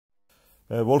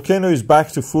Volcano is back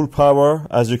to full power.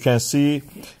 As you can see,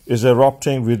 is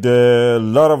erupting with a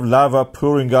lot of lava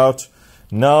pouring out.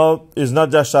 Now it's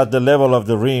not just at the level of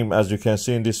the rim, as you can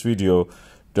see in this video.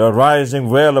 They're rising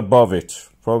well above it,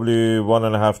 probably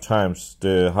 1.5 times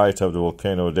the height of the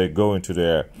volcano. They go into the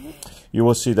air. You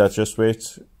will see that. Just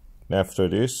wait after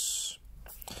this,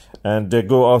 and they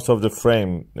go out of the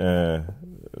frame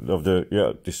of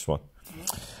the this one.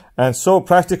 And so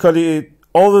practically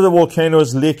all of the volcano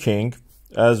is leaking,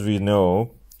 as we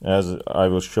know, as I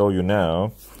will show you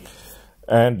now.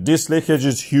 And this leakage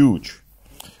is huge.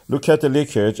 Look at the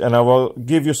leakage, and I will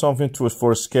give you something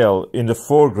for scale. In the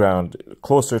foreground,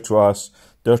 closer to us,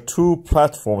 there are 2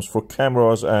 platforms for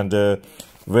cameras and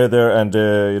weather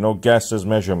and gases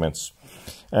measurements.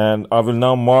 And I will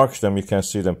now mark them. You can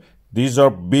see them. These are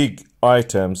big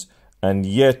items, and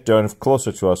yet they are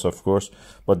closer to us, of course.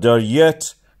 But they are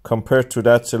yet, compared to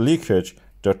that leakage,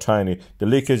 they're tiny. The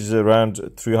leakage is around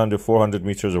 300-400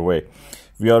 meters away.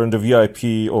 We are in the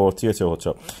VIP or theater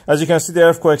hotel. As you can see, the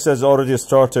earthquakes has already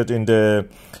started in the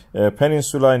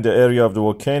peninsula, in the area of the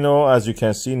volcano. As you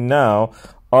can see now,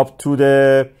 up to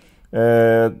the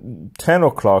 10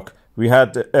 o'clock, we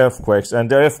had the earthquakes,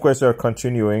 and the earthquakes are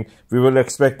continuing. We will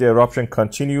expect the eruption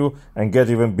continue and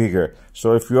get even bigger.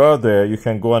 So if you are there, you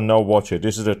can go and now watch it.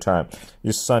 This is the time.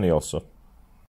 It's sunny also.